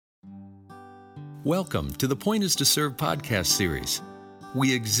Welcome to the Point is to Serve podcast series.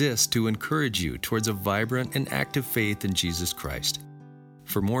 We exist to encourage you towards a vibrant and active faith in Jesus Christ.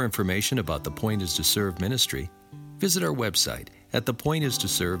 For more information about the Point is to Serve ministry, visit our website at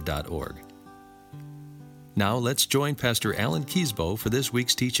thepointistoserve.org. Now let's join Pastor Alan Kiesbo for this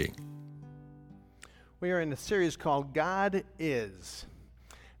week's teaching. We are in a series called God Is.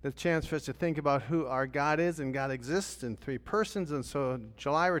 The chance for us to think about who our God is, and God exists in three persons. And so in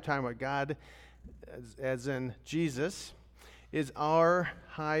July we're talking about God, as in Jesus, is our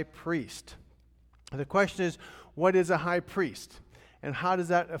high priest. The question is, what is a high priest? And how does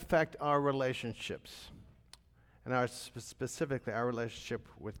that affect our relationships? And specifically our relationship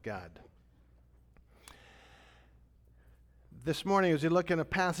with God. This morning, as we look in a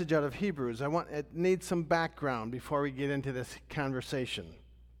passage out of Hebrews, it needs some background before we get into this conversation.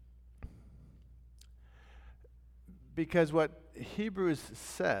 Because what Hebrews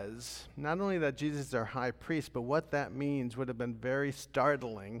says, not only that Jesus is our high priest, but what that means would have been very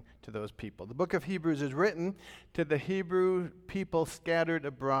startling to those people. The book of Hebrews is written to the Hebrew people scattered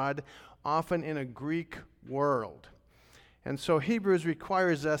abroad, often in a Greek world. And so Hebrews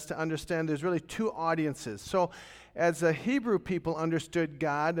requires us to understand there's really two audiences. So as the Hebrew people understood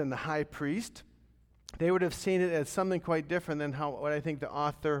God and the high priest, they would have seen it as something quite different than what I think the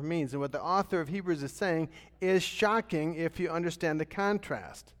author means. And what the author of Hebrews is saying is shocking if you understand the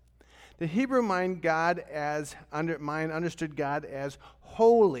contrast. The Hebrew mind understood God as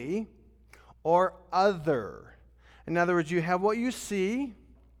holy or other. In other words, you have what you see,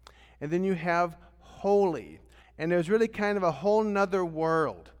 and then you have holy. And there's really kind of a whole nother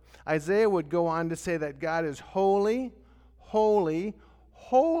world. Isaiah would go on to say that God is holy, holy,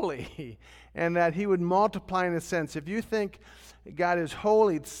 holy, and that he would multiply in a sense. If you think God is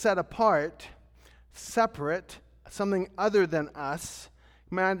holy, set apart, separate, something other than us,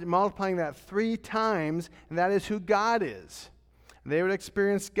 multiplying that 3 times, and that is who God is. They would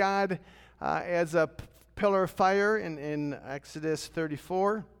experience God as a pillar of fire in Exodus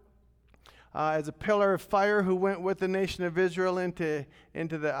 34. As a pillar of fire who went with the nation of Israel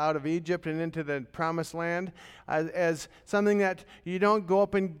out of Egypt and into the promised land, as something that you don't go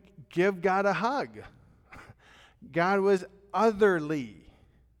up and give God a hug. God was otherly.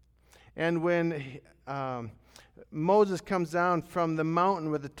 And when Moses comes down from the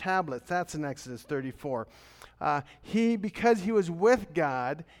mountain with the tablets, that's in Exodus 34, because he was with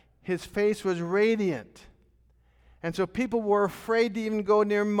God, his face was radiant. And so people were afraid to even go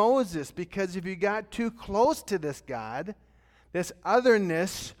near Moses, because if you got too close to this God, this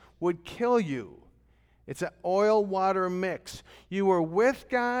otherness would kill you. It's an oil-water mix. You were with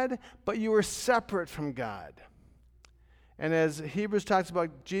God, but you were separate from God. And as Hebrews talks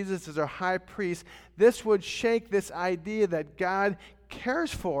about Jesus as our high priest, this would shake this idea that God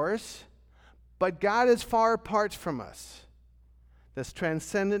cares for us, but God is far apart from us. This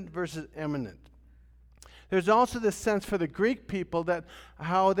transcendent versus immanent. There's also this sense for the Greek people that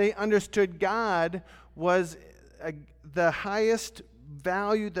how they understood God was the highest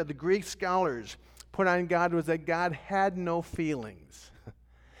value that the Greek scholars put on God was that God had no feelings.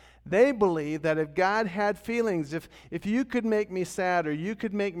 They believed that if God had feelings, if you could make me sad or you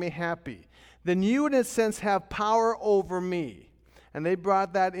could make me happy, then you would in a sense have power over me. And they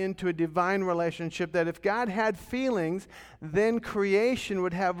brought that into a divine relationship that if God had feelings, then creation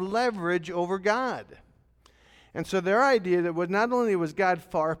would have leverage over God. And so their idea that was not only was God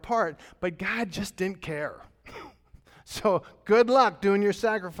far apart, but God just didn't care. So good luck doing your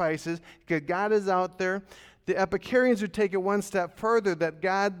sacrifices, because God is out there. The Epicureans would take it one step further, that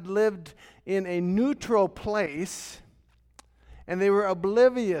God lived in a neutral place, and they were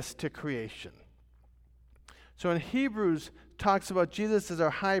oblivious to creation. So in Hebrews talks about Jesus as our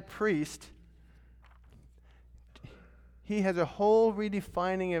high priest. He has a whole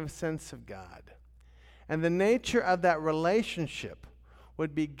redefining of sense of God. And the nature of that relationship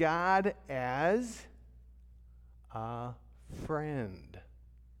would be God as a friend.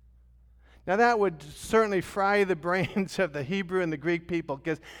 Now that would certainly fry the brains of the Hebrew and the Greek people,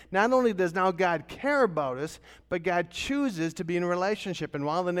 because not only does now God care about us, but God chooses to be in a relationship. And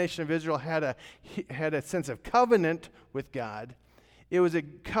while the nation of Israel had a sense of covenant with God, it was a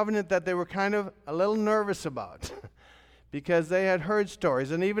covenant that they were kind of a little nervous about. Because they had heard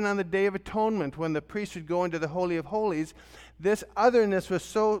stories. And even on the Day of Atonement, when the priest would go into the Holy of Holies, this otherness was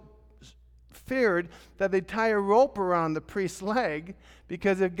so feared that they'd tie a rope around the priest's leg,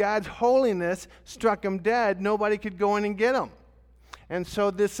 because if God's holiness struck him dead, nobody could go in and get him. And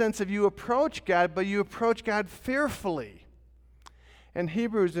so this sense of you approach God, but you approach God fearfully. And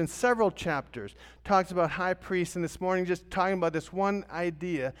Hebrews, in several chapters, talks about high priests, and this morning just talking about this one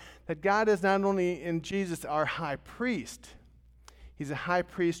idea that God is not only in Jesus our high priest, he's a high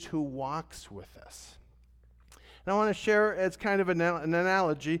priest who walks with us. And I want to share, as kind of an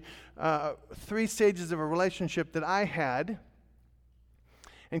analogy, 3 stages of a relationship that I had,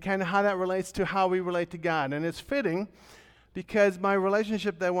 and kind of how that relates to how we relate to God. And it's fitting because my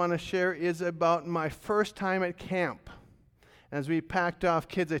relationship that I want to share is about my first time at camp. As we packed off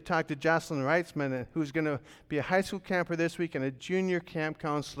kids, I talked to Jocelyn Reitzman, who's going to be a high school camper this week and a junior camp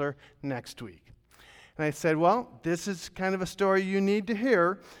counselor next week. And I said, well, this is kind of a story you need to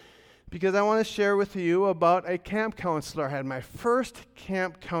hear because I want to share with you about a camp counselor. I had my first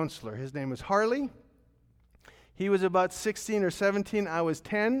camp counselor. His name was Harley. He was about 16 or 17. I was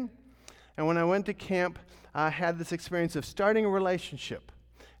 10. And when I went to camp, I had this experience of starting a relationship.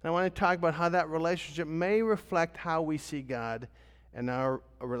 And I want to talk about how that relationship may reflect how we see God and our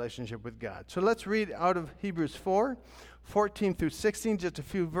relationship with God. So let's read out of Hebrews 4, 14 through 16, just a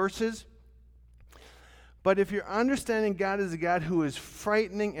few verses. But if you're understanding God as a God who is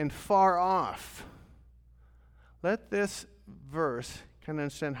frightening and far off, let this verse kind of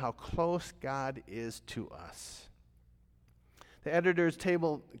understand how close God is to us. The editor's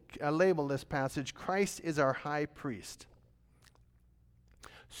table labeled this passage, Christ is our high priest.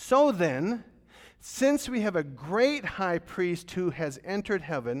 So then, since we have a great high priest who has entered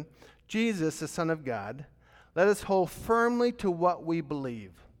heaven, Jesus, the Son of God, let us hold firmly to what we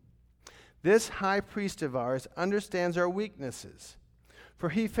believe. This high priest of ours understands our weaknesses, for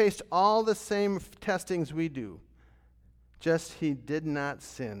he faced all the same testings we do, just he did not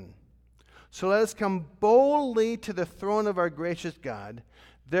sin. So let us come boldly to the throne of our gracious God.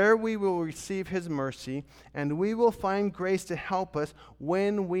 There we will receive his mercy, and we will find grace to help us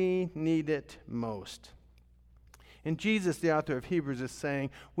when we need it most. And Jesus, the author of Hebrews, is saying,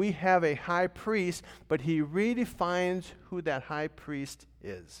 we have a high priest, but he redefines who that high priest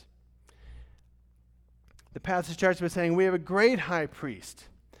is. The passage starts by saying, we have a great high priest.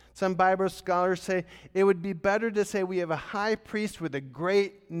 Some Bible scholars say it would be better to say we have a high priest with a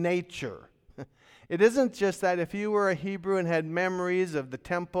great nature. It isn't just that if you were a Hebrew and had memories of the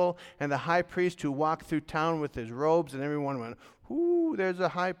temple and the high priest who walked through town with his robes and everyone went, ooh, there's a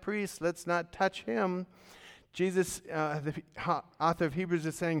high priest, let's not touch him. Jesus, the author of Hebrews,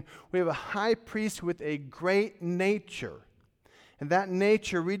 is saying we have a high priest with a great nature. And that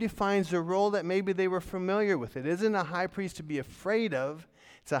nature redefines the role that maybe they were familiar with. It isn't a high priest to be afraid of.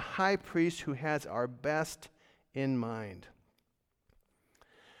 It's a high priest who has our best in mind.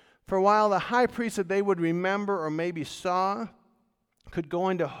 For a while, the high priest that they would remember or maybe saw could go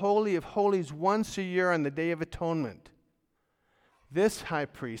into Holy of Holies once a year on the Day of Atonement. This high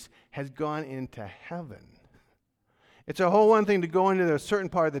priest has gone into heaven. It's a whole one thing to go into a certain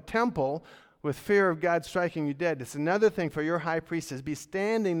part of the temple with fear of God striking you dead. It's another thing for your high priest to be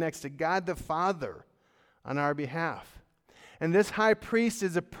standing next to God the Father on our behalf. And this high priest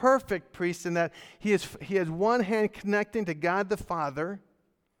is a perfect priest in that he has one hand connecting to God the Father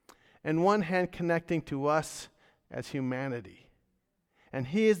and one hand connecting to us as humanity. And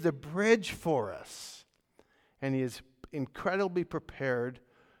he is the bridge for us. And he is incredibly prepared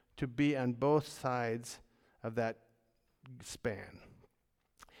to be on both sides of that span.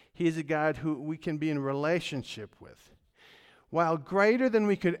 He is a God who we can be in relationship with. While greater than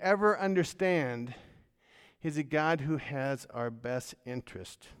we could ever understand, he's a God who has our best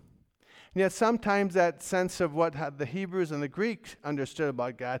interest. And yet sometimes that sense of what the Hebrews and the Greeks understood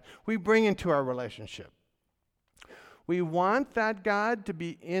about God, we bring into our relationship. We want that God to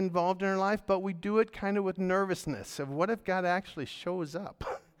be involved in our life, but we do it kind of with nervousness of what if God actually shows up?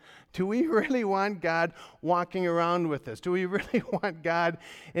 Do we really want God walking around with us? Do we really want God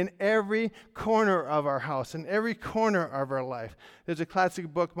in every corner of our house, in every corner of our life? There's a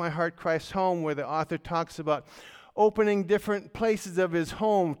classic book, My Heart Cries Home, where the author talks about opening different places of his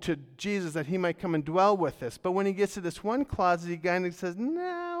home to Jesus that he might come and dwell with us. But when he gets to this one closet, he kind of says,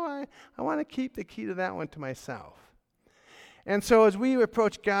 no, I want to keep the key to that one to myself. And so as we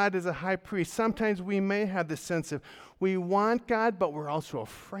approach God as a high priest, sometimes we may have this sense of we want God, but we're also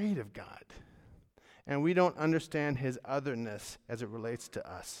afraid of God. And we don't understand his otherness as it relates to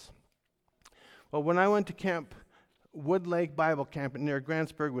us. Well, when I went to camp, Wood Lake Bible Camp near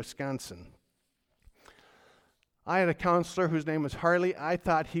Grantsburg, Wisconsin, I had a counselor whose name was Harley. I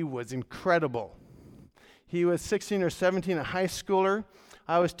thought he was incredible. He was 16 or 17, a high schooler.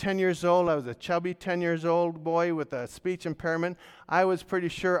 I was 10 years old. I was a chubby 10-year-old boy with a speech impairment. I was pretty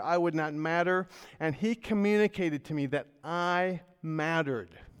sure I would not matter. And he communicated to me that I mattered.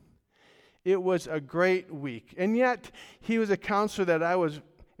 It was a great week. And yet, he was a counselor that I was,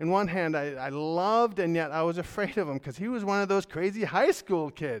 in one hand, I loved, and yet I was afraid of him because he was one of those crazy high school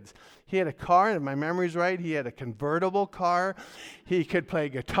kids. He had a car, and if my memory's right, he had a convertible car. He could play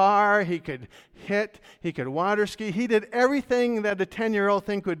guitar. He could hit. He could water ski. He did everything that a 10-year-old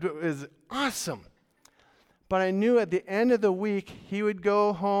think is awesome. But I knew at the end of the week, he would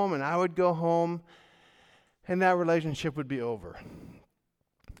go home, and I would go home, and that relationship would be over.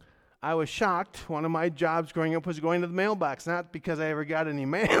 I was shocked. One of my jobs growing up was going to the mailbox, not because I ever got any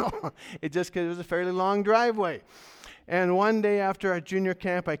mail. It's just because it was a fairly long driveway. And one day after our junior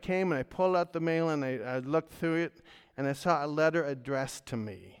camp, I came and I pulled out the mail and I looked through it and I saw a letter addressed to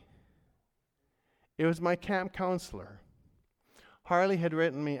me. It was my camp counselor. Harley had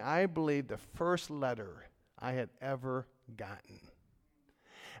written me, I believe, the first letter I had ever gotten.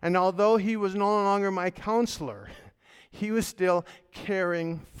 And although he was no longer my counselor, he was still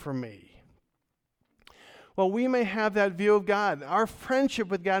caring for me. Well, we may have that view of God. Our friendship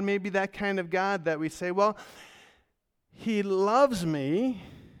with God may be that kind of God that we say, well, he loves me,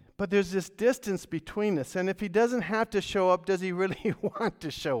 but there's this distance between us. And if he doesn't have to show up, does he really want to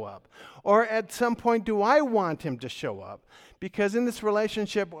show up? Or at some point, do I want him to show up? Because in this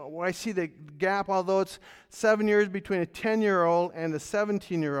relationship, I see the gap, although it's 7 years between a 10-year-old and a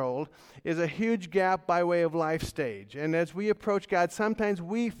 17-year-old, is a huge gap by way of life stage. And as we approach God, sometimes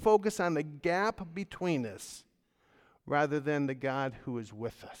we focus on the gap between us rather than the God who is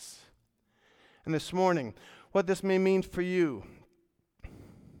with us. And this morning, what this may mean for you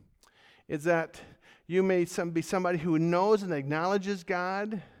is that you may be somebody who knows and acknowledges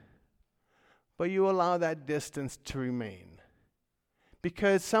God, but you allow that distance to remain.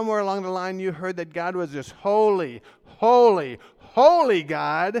 Because somewhere along the line you heard that God was this holy, holy, holy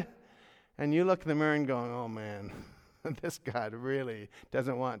God, and you look in the mirror and go, oh man, this God really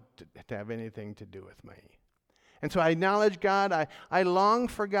doesn't want to have anything to do with me. And so I acknowledge God. I long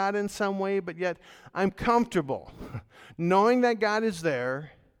for God in some way, but yet I'm comfortable knowing that God is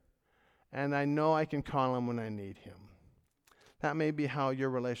there, and I know I can call him when I need him. That may be how your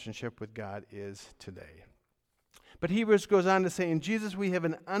relationship with God is today. But Hebrews goes on to say, in Jesus we have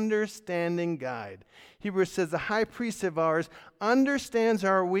an understanding guide. Hebrews says, the high priest of ours understands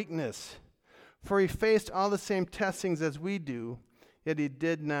our weakness, for he faced all the same testings as we do, yet he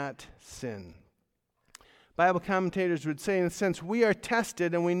did not sin. Bible commentators would say, in a sense, we are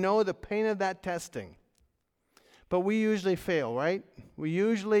tested and we know the pain of that testing. But we usually fail, right? We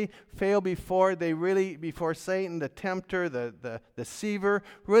usually fail before Satan, the tempter, the deceiver,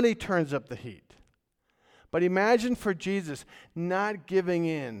 really turns up the heat. But imagine for Jesus not giving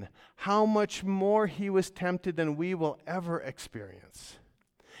in, how much more he was tempted than we will ever experience.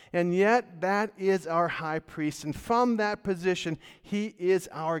 And yet, that is our high priest. And from that position, he is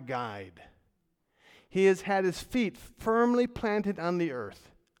our guide. He has had his feet firmly planted on the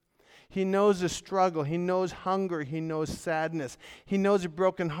earth. He knows the struggle. He knows hunger. He knows sadness. He knows a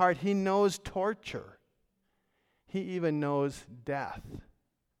broken heart. He knows torture. He even knows death.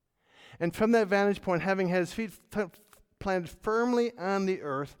 And from that vantage point, having had his feet planted firmly on the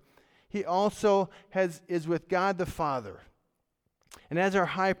earth, he also is with God the Father. And as our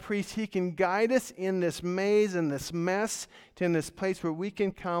high priest, he can guide us in this maze and this mess to in this place where we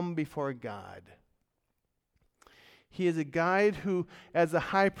can come before God. He is a guide who, as a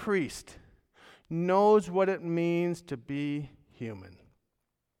high priest, knows what it means to be human.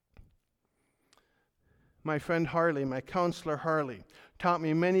 My friend Harley, my counselor Harley, taught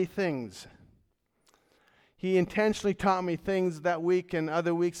me many things. He intentionally taught me things that week and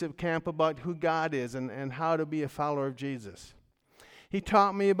other weeks of camp about who God is and how to be a follower of Jesus. He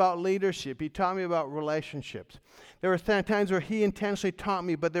taught me about leadership. He taught me about relationships. There were times where he intentionally taught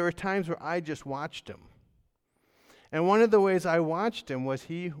me, but there were times where I just watched him. And one of the ways I watched him was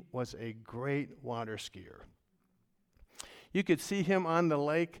he was a great water skier. You could see him on the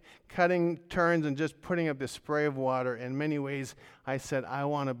lake cutting turns and just putting up this spray of water. In many ways, I said, I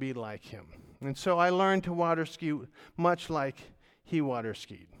want to be like him. And so I learned to water ski much like he water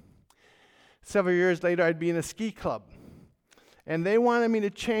skied. Several years later, I'd be in a ski club. And they wanted me to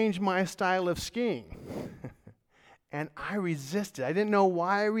change my style of skiing. And I resisted. I didn't know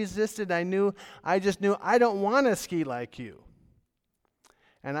why I resisted. I just knew I don't want to ski like you.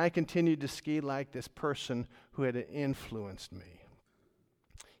 And I continued to ski like this person who had influenced me.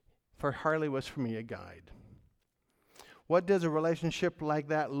 For Harley was for me a guide. What does a relationship like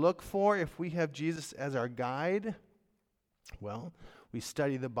that look for if we have Jesus as our guide? Well, we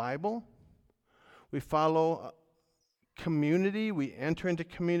study the Bible. We follow community. We enter into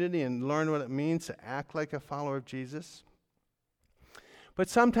community and learn what it means to act like a follower of Jesus. But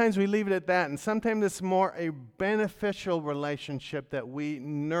sometimes we leave it at that, and sometimes it's more a beneficial relationship that we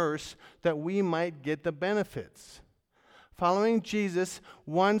nurse that we might get the benefits. Following Jesus,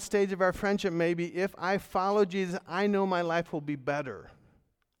 one stage of our friendship may be, if I follow Jesus, I know my life will be better.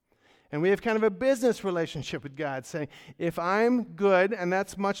 And we have kind of a business relationship with God, saying, if I'm good, and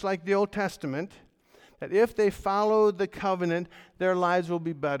that's much like the Old Testament, that if they follow the covenant, their lives will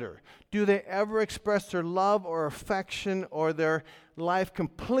be better. Do they ever express their love or affection or their life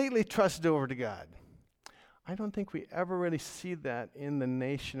completely trusted over to God? I don't think we ever really see that in the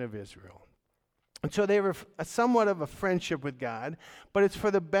nation of Israel. And so they have somewhat of a friendship with God, but it's for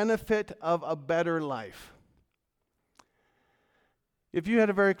the benefit of a better life. If you had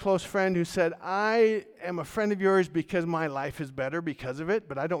a very close friend who said, I am a friend of yours because my life is better because of it,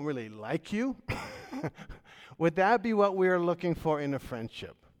 but I don't really like you, would that be what we are looking for in a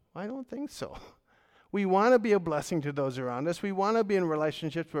friendship? I don't think so. We want to be a blessing to those around us. We want to be in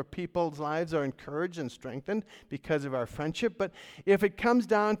relationships where people's lives are encouraged and strengthened because of our friendship. But if it comes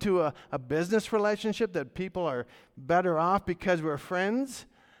down to a business relationship that people are better off because we're friends,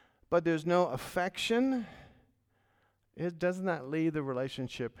 but there's no affection, doesn't that leave the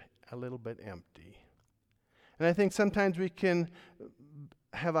relationship a little bit empty? And I think sometimes we can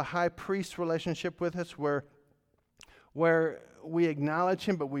have a high priest relationship with us where we acknowledge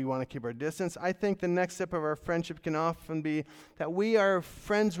him, but we want to keep our distance. I think the next step of our friendship can often be that we are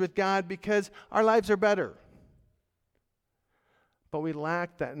friends with God because our lives are better. But we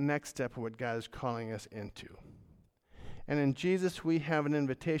lack that next step of what God is calling us into. And in Jesus, we have an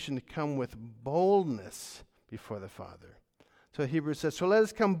invitation to come with boldness before the Father. So Hebrews says, so let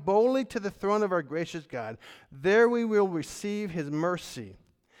us come boldly to the throne of our gracious God. There we will receive his mercy,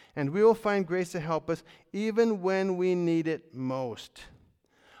 and we will find grace to help us even when we need it most.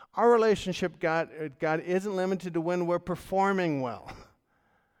 Our relationship with God isn't limited to when we're performing well.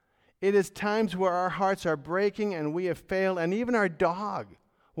 It is times where our hearts are breaking and we have failed, and even our dog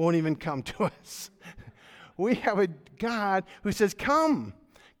won't even come to us. We have a God who says, come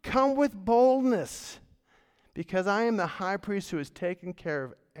with boldness, because I am the high priest who has taken care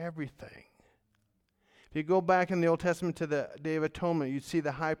of everything. If you go back in the Old Testament to the Day of Atonement, you'd see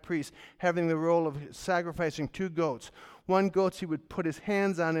the high priest having the role of sacrificing 2 goats. One goat he would put his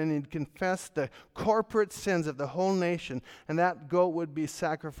hands on and he'd confess the corporate sins of the whole nation, and that goat would be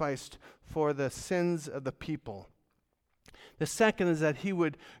sacrificed for the sins of the people. The second is that he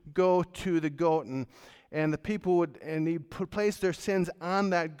would go to the goat and the people would, and he'd place their sins on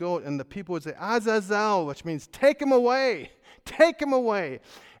that goat, and the people would say, Azazel, which means take him away, take him away.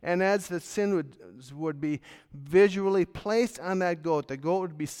 And as the sin would be visually placed on that goat, the goat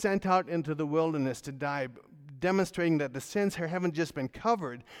would be sent out into the wilderness to die, demonstrating that the sins here haven't just been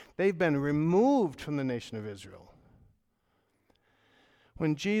covered, they've been removed from the nation of Israel.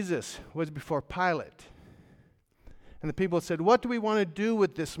 When Jesus was before Pilate, and the people said, what do we want to do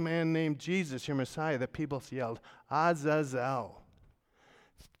with this man named Jesus, your Messiah? The people yelled, Azazel.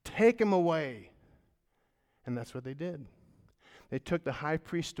 Take him away. And that's what they did. They took the high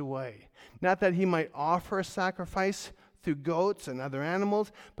priest away. Not that he might offer a sacrifice through goats and other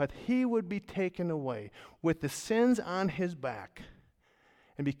animals, but he would be taken away with the sins on his back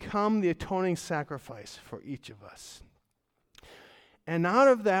and become the atoning sacrifice for each of us. And out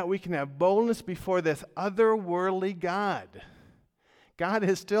of that, we can have boldness before this otherworldly God. God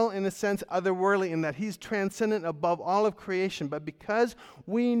is still, in a sense, otherworldly in that he's transcendent above all of creation. But because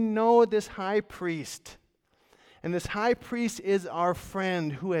we know this high priest, and this high priest is our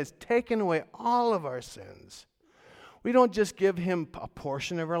friend who has taken away all of our sins, we don't just give him a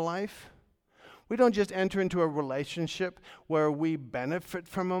portion of our life. We don't just enter into a relationship where we benefit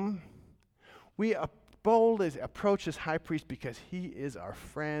from him. We boldly approach this high priest because he is our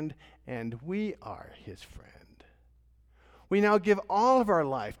friend and we are his friend. We now give all of our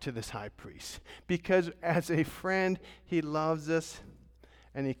life to this high priest because as a friend, he loves us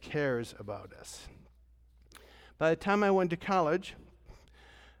and he cares about us. By the time I went to college,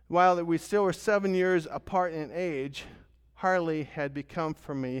 while we still were 7 years apart in age, Harley had become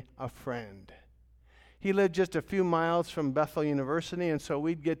for me a friend. He lived just a few miles from Bethel University, and so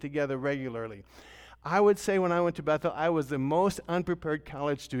we'd get together regularly. I would say when I went to Bethel, I was the most unprepared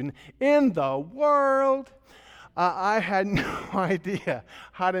college student in the world. I had no idea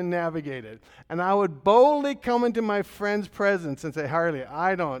how to navigate it. And I would boldly come into my friend's presence and say, Harley,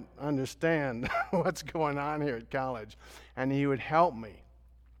 I don't understand what's going on here at college. And he would help me.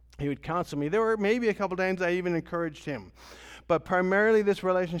 He would counsel me. There were maybe a couple times I even encouraged him. But primarily this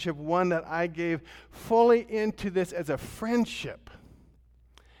relationship, one that I gave fully into this as a friendship.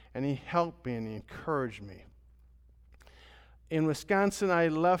 And he helped me and he encouraged me. In Wisconsin, I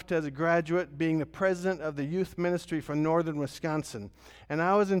left as a graduate, being the president of the youth ministry for northern Wisconsin. And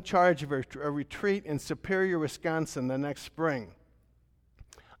I was in charge of a retreat in Superior, Wisconsin the next spring.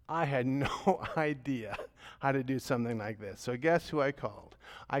 I had no idea how to do something like this. So guess who I called?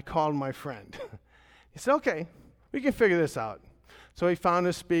 I called my friend. He said, okay, we can figure this out. So he found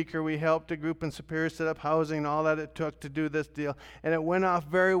a speaker. We helped a group in Superior set up housing and all that it took to do this deal. And it went off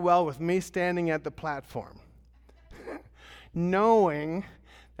very well with me standing at the platform, knowing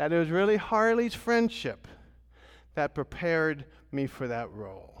that it was really Harley's friendship that prepared me for that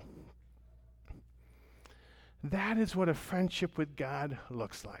role. That is what a friendship with God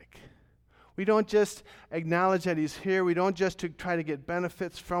looks like. We don't just acknowledge that he's here. We don't just try to get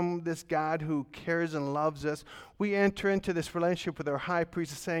benefits from this God who cares and loves us. We enter into this relationship with our high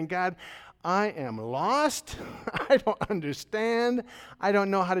priest saying, God, I am lost. I don't understand. I don't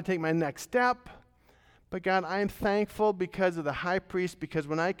know how to take my next step. But God, I am thankful because of the high priest, because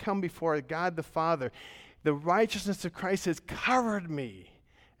when I come before God the Father, the righteousness of Christ has covered me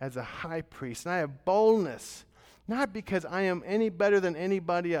as a high priest. And I have boldness, not because I am any better than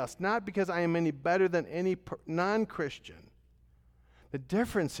anybody else, not because I am any better than any non-Christian. The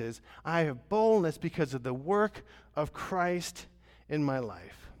difference is I have boldness because of the work of Christ in my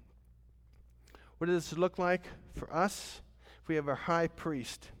life. What does this look like for us? If we have a high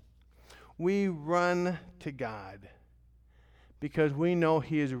priest, we run to God because we know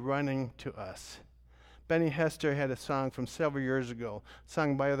he is running to us. Benny Hester had a song from several years ago,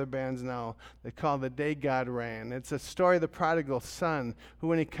 sung by other bands now, they call The Day God Ran. It's a story of the prodigal son who,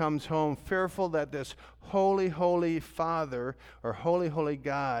 when he comes home, fearful that this holy, holy Father or holy, holy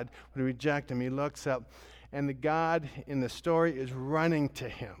God would reject him, he looks up, and the God in the story is running to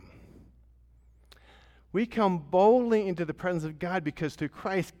him. We come boldly into the presence of God because through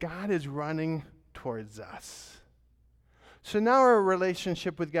Christ, God is running towards us. So now our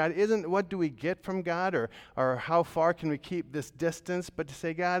relationship with God isn't what do we get from God or how far can we keep this distance, but to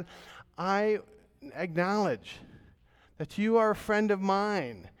say, God, I acknowledge that you are a friend of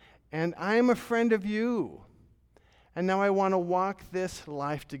mine and I am a friend of you. And now I want to walk this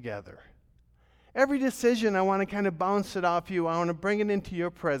life together. Every decision, I want to kind of bounce it off you. I want to bring it into your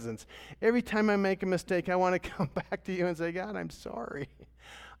presence. Every time I make a mistake, I want to come back to you and say, God, I'm sorry.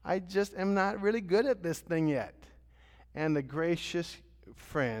 I just am not really good at this thing yet. And the gracious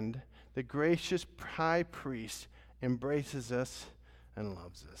friend, the gracious high priest, embraces us and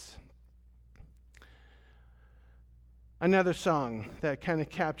loves us. Another song that kind of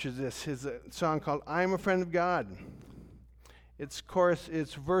captures this is a song called I Am a Friend of God. Its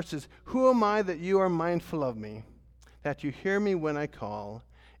verses, who am I that you are mindful of me, that you hear me when I call?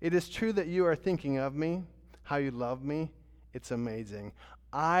 It is true that you are thinking of me, how you love me. It's amazing.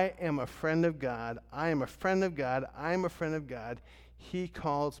 I am a friend of God. I am a friend of God. I am a friend of God. He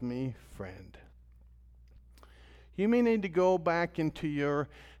calls me friend. You may need to go back into your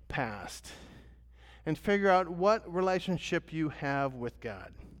past and figure out what relationship you have with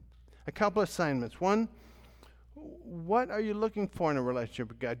God. A couple assignments. One, what are you looking for in a relationship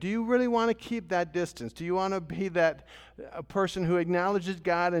with God? Do you really want to keep that distance? Do you want to be that person who acknowledges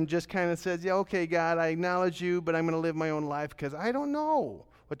God and just kind of says, yeah, okay, God, I acknowledge you, but I'm going to live my own life because I don't know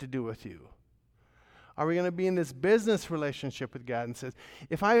what to do with you? Are we going to be in this business relationship with God and says,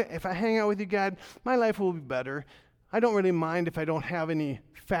 if I hang out with you, God, my life will be better. I don't really mind if I don't have any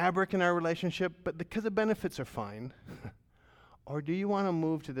fabric in our relationship, but because the benefits are fine. Or do you want to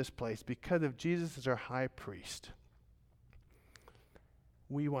move to this place because of Jesus as our high priest?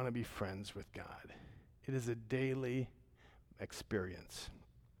 We want to be friends with God. It is a daily experience.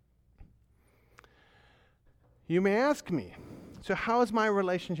 You may ask me, so how is my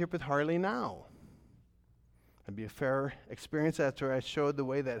relationship with Harley now? It'd be a fair experience after I showed the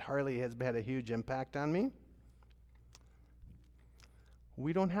way that Harley has had a huge impact on me.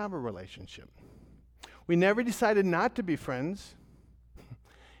 We don't have a relationship. We never decided not to be friends.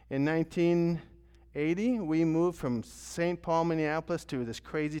 In 1980, we moved from St. Paul, Minneapolis to this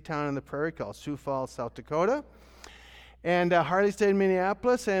crazy town on the prairie called Sioux Falls, South Dakota. And Harley stayed in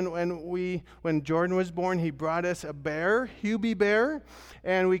Minneapolis, and when Jordan was born, he brought us a bear, Hubie Bear,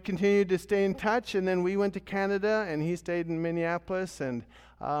 and we continued to stay in touch, and then we went to Canada, and he stayed in Minneapolis, and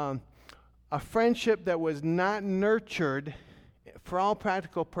a friendship that was not nurtured, for all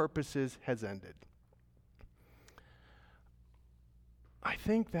practical purposes, has ended. I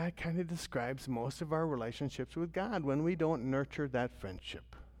think that kind of describes most of our relationships with God when we don't nurture that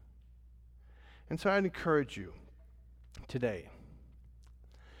friendship. And so I'd encourage you today.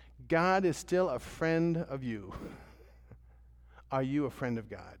 God is still a friend of you. Are you a friend of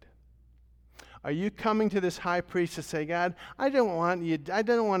God? Are you coming to this high priest to say, God, I don't want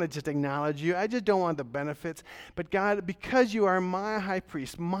to just acknowledge you. I just don't want the benefits. But God, because you are my high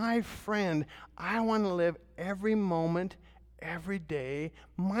priest, my friend, I want to live every moment, every day,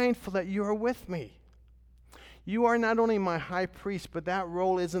 mindful that you are with me. You are not only my high priest, but that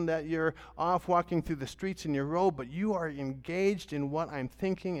role isn't that you're off walking through the streets in your robe, but you are engaged in what I'm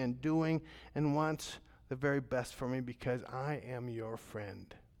thinking and doing and wants the very best for me because I am your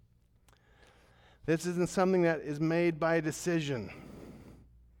friend. This isn't something that is made by a decision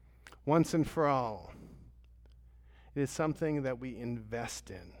once and for all. It is something that we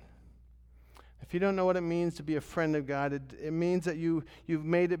invest in. If you don't know what it means to be a friend of God, it means that you've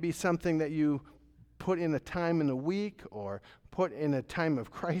made it be something that you put in a time in the week or put in a time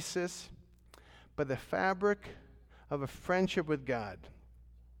of crisis. But the fabric of a friendship with God,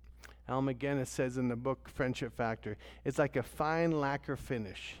 Al McGinnis says in the book Friendship Factor, it's like a fine lacquer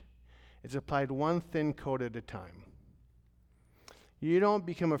finish. It's applied one thin coat at a time. You don't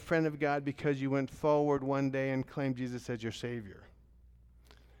become a friend of God because you went forward one day and claimed Jesus as your Savior.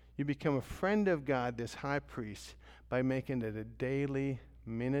 You become a friend of God, this high priest, by making it a daily,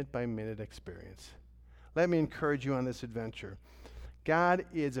 minute-by-minute experience. Let me encourage you on this adventure. God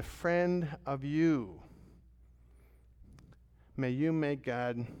is a friend of you. May you make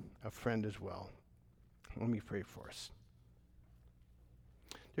God a friend as well. Let me pray for us.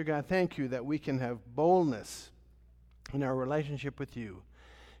 Dear God, thank you that we can have boldness in our relationship with you,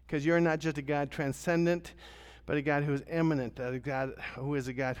 because you're not just a God transcendent, but a God who is immanent, a God who is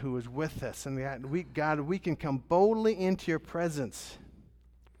a God who is with us. And God, we can come boldly into your presence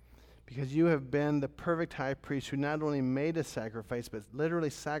because you have been the perfect high priest who not only made a sacrifice, but literally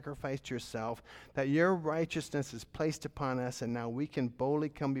sacrificed yourself, that your righteousness is placed upon us, and now we can boldly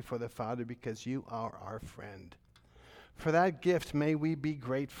come before the Father because you are our friend. For that gift, may we be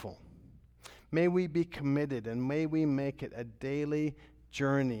grateful. May we be committed, and may we make it a daily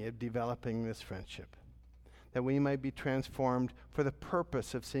journey of developing this friendship, that we might be transformed for the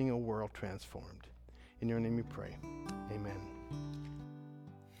purpose of seeing a world transformed. In your name we pray. Amen.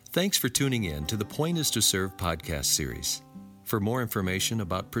 Thanks for tuning in to the Point is to Serve podcast series. For more information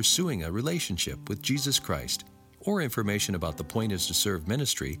about pursuing a relationship with Jesus Christ or information about the Point is to Serve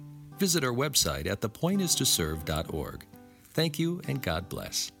ministry, visit our website at thepointistoserve.org. Thank you and God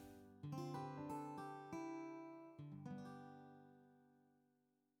bless.